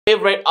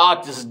favorite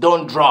artists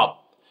don't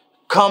drop,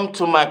 come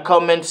to my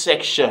comment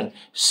section.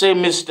 Say,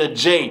 Mr.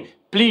 J,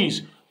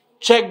 please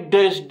check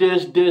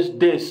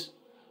this.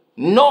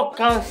 No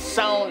can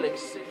sound like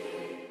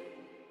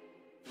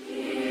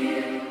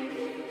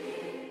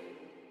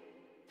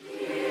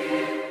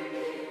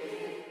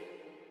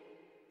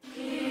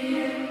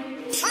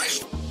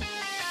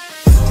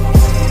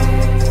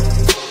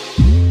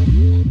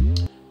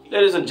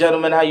Ladies and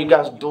gentlemen, how you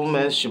guys doing,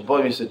 man? It's your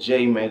boy Mr.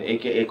 J, man,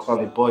 aka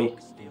Kamer boy,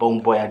 bone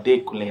boy,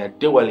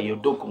 Adewale, yo,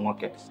 doku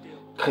moke.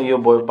 Can your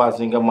boy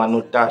Bazinga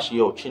Mano Dash,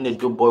 yo, Chine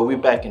do boy, we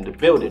back in the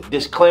building.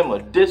 Disclaimer,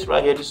 this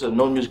right here, this is a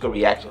no musical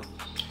reaction.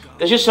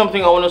 There's just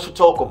something I want us to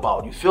talk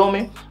about, you feel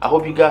me? I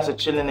hope you guys are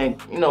chilling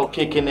and, you know,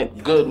 kicking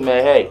it good,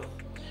 man. Hey,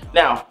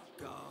 now,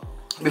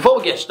 before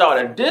we get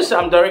started,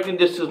 I'm directing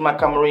this to my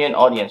Cameroonian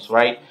audience,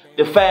 right?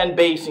 The fan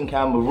base in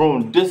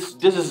Cameroon. This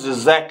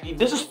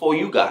is for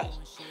you guys.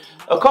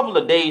 A couple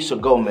of days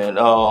ago, man,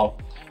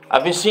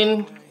 I've been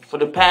seeing for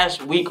the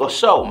past week or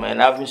so, man,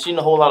 I've been seeing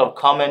a whole lot of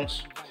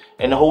comments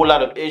and a whole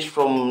lot of ish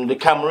from the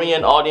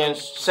Cameroonian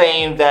audience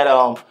saying that,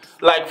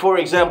 like, for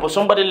example,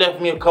 somebody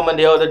left me a comment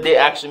the other day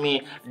asking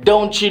me,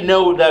 don't you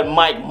know that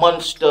Mike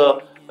Monster,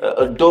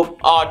 a dope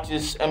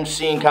artist,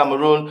 MC in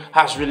Cameroon,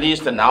 has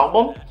released an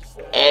album?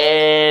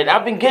 And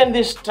I've been getting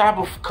this type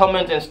of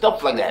comment and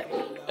stuff like that.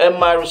 And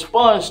my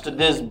response to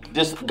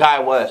this guy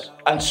was,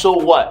 and so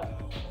what?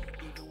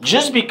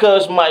 Just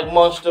because Mike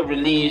Monster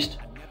released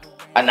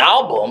an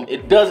album,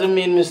 it doesn't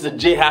mean Mr.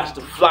 J has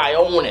to fly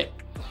on it.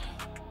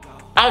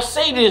 I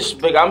say this,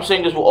 but I'm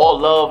saying this with all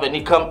love, and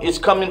it's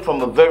coming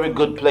from a very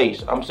good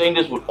place. I'm saying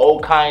this with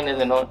all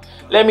kindness and all.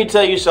 Let me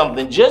tell you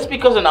something. Just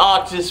because an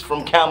artist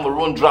from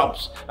Cameroon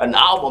drops an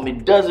album,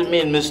 it doesn't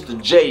mean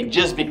Mr. J.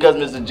 Just because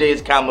Mr. J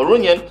is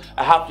Cameroonian,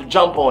 I have to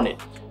jump on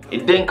it.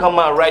 It didn't come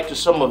out right to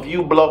some of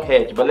you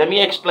blockheads, but let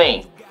me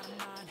explain.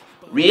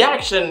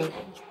 Reaction.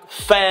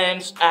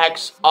 Fans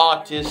ask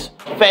artists,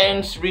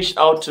 fans reached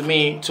out to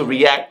me to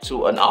react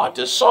to an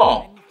artist's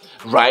song,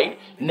 right?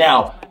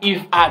 Now,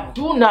 if I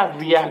do not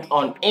react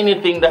on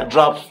anything that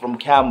drops from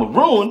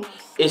Cameroon,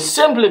 it's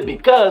simply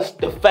because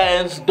the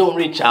fans don't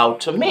reach out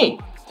to me.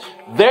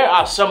 There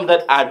are some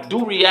that I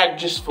do react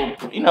just for,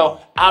 you know,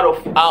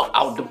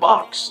 out the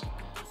box.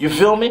 You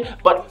feel me?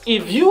 But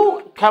if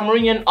you,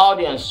 Cameroonian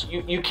audience,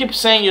 you keep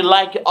saying you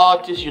like your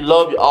artist, you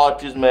love your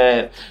artist,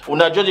 man.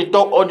 When I just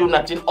talk audio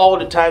nothing all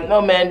the time.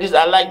 No, man,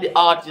 I like the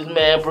artist,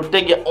 man.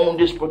 Protect your own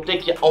this,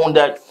 protect your own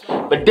that.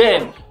 But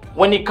then,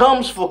 when it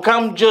comes for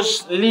come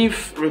just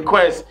leave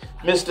request,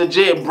 Mr.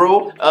 J,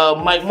 bro,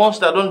 Mike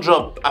Monster don't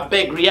drop. I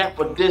beg react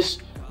for this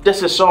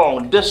a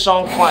song, this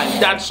song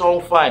fine, that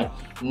song fine.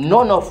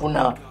 None of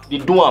una they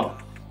do them.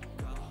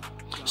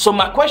 So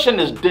my question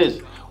is this.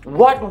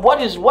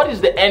 What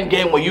is the end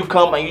game when you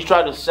come and you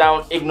try to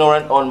sound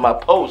ignorant on my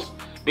post?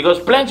 Because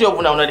plenty of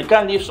una they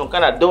can't leave some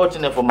kind of dirt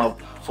in there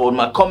for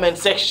my comment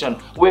section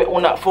where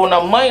for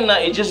una minor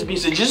it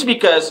just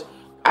because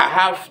I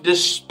have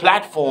this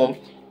platform,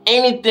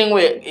 anything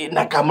where in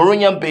a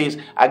Cameroonian base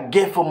I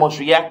get for must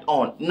react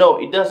on.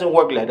 No, it doesn't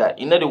work like that.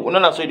 You know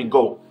that's how it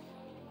go.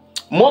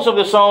 Most of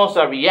the songs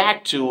I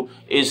react to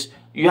is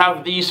you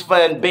have these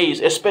fan base.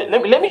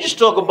 Let me just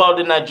talk about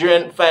the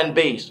Nigerian fan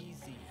base.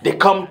 They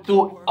come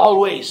through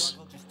always.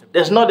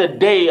 There's not a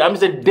day,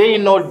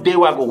 no day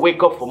where I go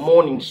wake up for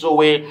morning so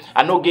where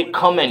I no get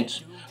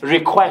comments,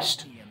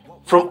 request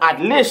from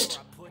at least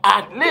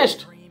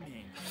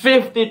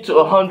 50 to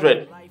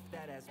 100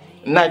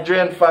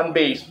 Nigerian fan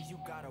base.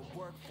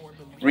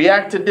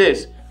 React to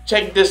this.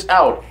 Check this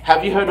out.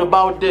 Have you heard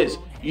about this?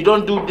 You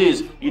don't do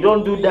this. You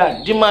don't do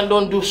that. Demand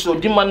don't do so.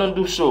 Demand don't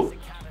do so.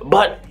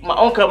 But my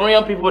own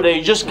Cameroonian people, they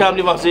just come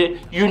live and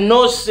say, you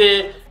know,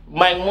 say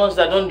Mike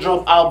Monster don't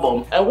drop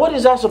album. And what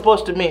is that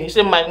supposed to mean? He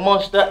said Mike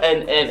Monster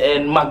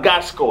and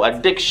Magasco,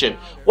 Addiction.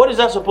 What is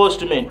that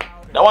supposed to mean?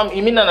 That one,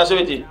 you mean that's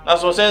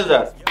what says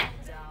that.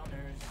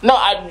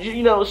 No,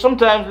 you know,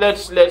 sometimes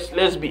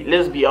let's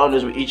be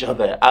honest with each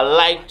other. I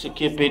like to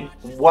keep it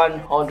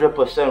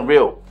 100%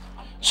 real.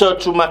 So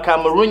to my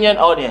Cameroonian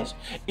audience,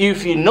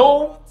 if you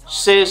know,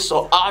 say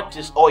so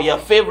artists or your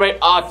favorite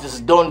artists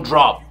don't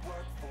drop,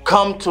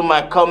 come to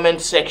my comment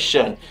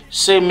section.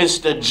 Say,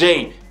 Mr.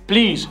 J,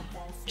 please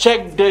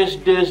check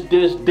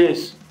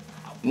this.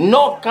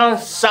 No can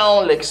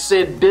sound like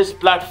say this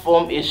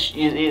platform is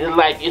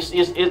like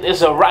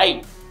it's a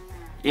right.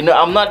 You know,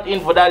 I'm not in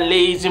for that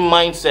lazy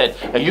mindset,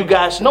 and you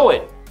guys know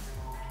it.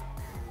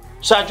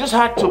 So I just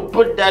had to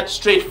put that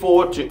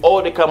straightforward to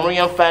all the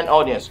Cameroonian fan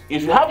audience.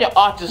 If you have your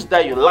artist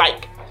that you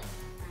like,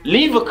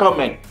 leave a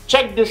comment,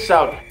 check this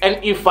out,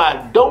 and if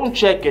I don't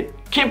check it,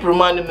 keep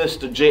reminding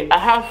Mr. J.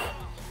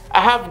 I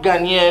have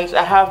Ghanaians,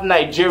 I have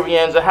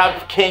Nigerians, I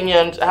have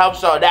Kenyans, I have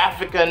South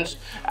Africans,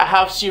 I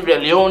have Sierra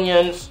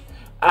Leoneans,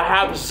 I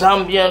have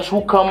Zambians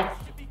who come.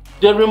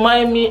 They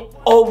remind me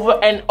over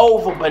and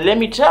over. But let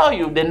me tell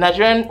you, the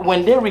Nigerian,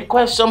 when they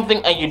request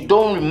something and you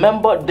don't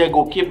remember, they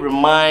go keep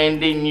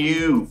reminding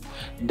you.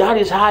 That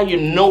is how you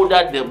know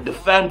that the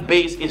fan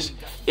base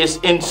is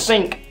in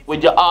sync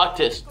with your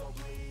artist.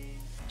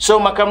 So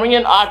my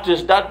Cameroonian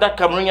artist, that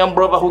Cameroonian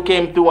brother who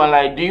came through and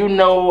like, do you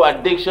know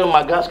Addiction,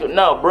 Magasco?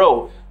 No,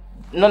 bro.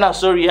 None of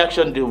so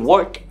reaction did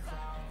work.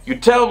 You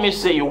tell me,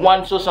 say you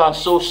want so and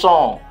so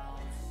song.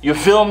 You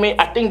feel me?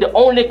 I think the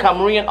only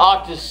Cameroonian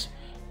artist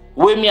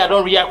with me I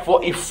don't react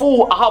for a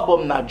full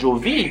album na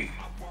Jovi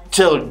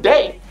till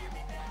date.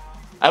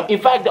 In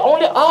fact, the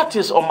only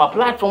artist on my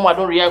platform I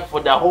don't react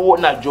for the whole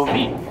na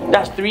Jovi.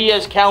 That's 3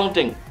 years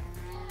counting.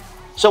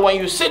 So when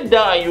you sit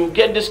down and you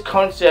get this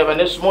concept and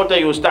this motor,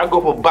 you start go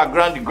for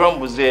background, the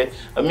grumbles there,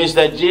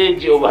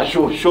 MisterJaay over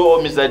show,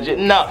 MisterJaay.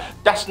 No,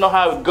 that's not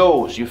how it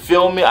goes. You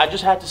feel me? I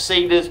just had to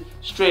say this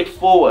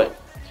straightforward.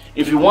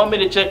 If you want me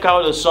to check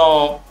out a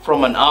song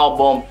from an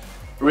album,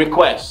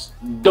 request.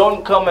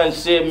 Don't come and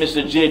say,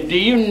 MisterJaay, do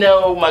you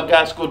know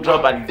Magasco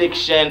drop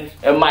Addiction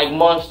and Mike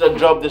Monster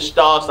drop The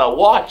Stars Are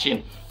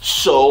Watching?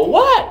 So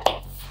what?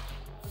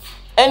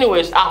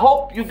 Anyways, I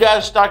hope you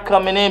guys start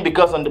coming in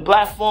because on the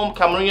platform,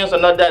 Cameroonians are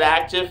not that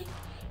active.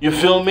 You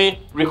feel me?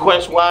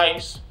 Request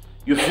wise.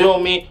 You feel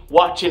me?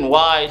 Watching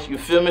wise. You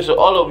feel me? So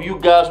all of you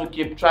guys who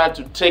keep trying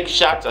to take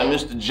shots at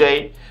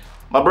MisterJaay,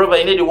 my brother,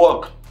 you need to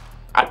work.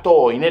 At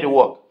all, you need to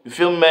work. You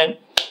feel me, man?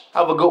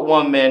 Have a good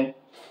one, man.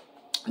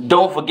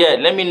 Don't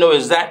forget, let me know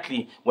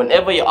exactly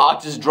whenever your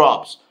artist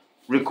drops.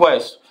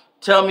 Request.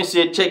 Tell me,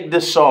 say, check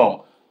this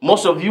song.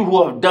 Most of you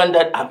who have done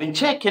that, I've been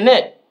checking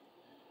it.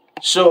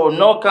 So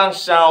no can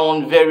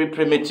sound very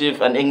primitive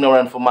and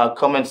ignorant for my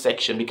comment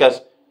section because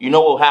you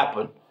know what will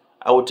happen.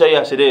 I will tell you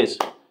as it is.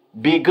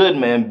 Be good,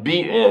 man.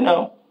 Be,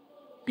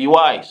 be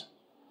wise.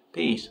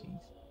 Peace.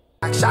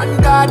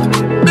 Action God,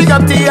 big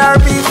up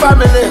TRB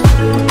family.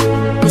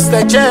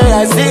 MisterJaay,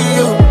 I see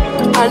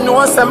you. I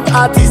know some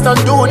artists don't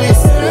do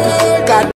this. God.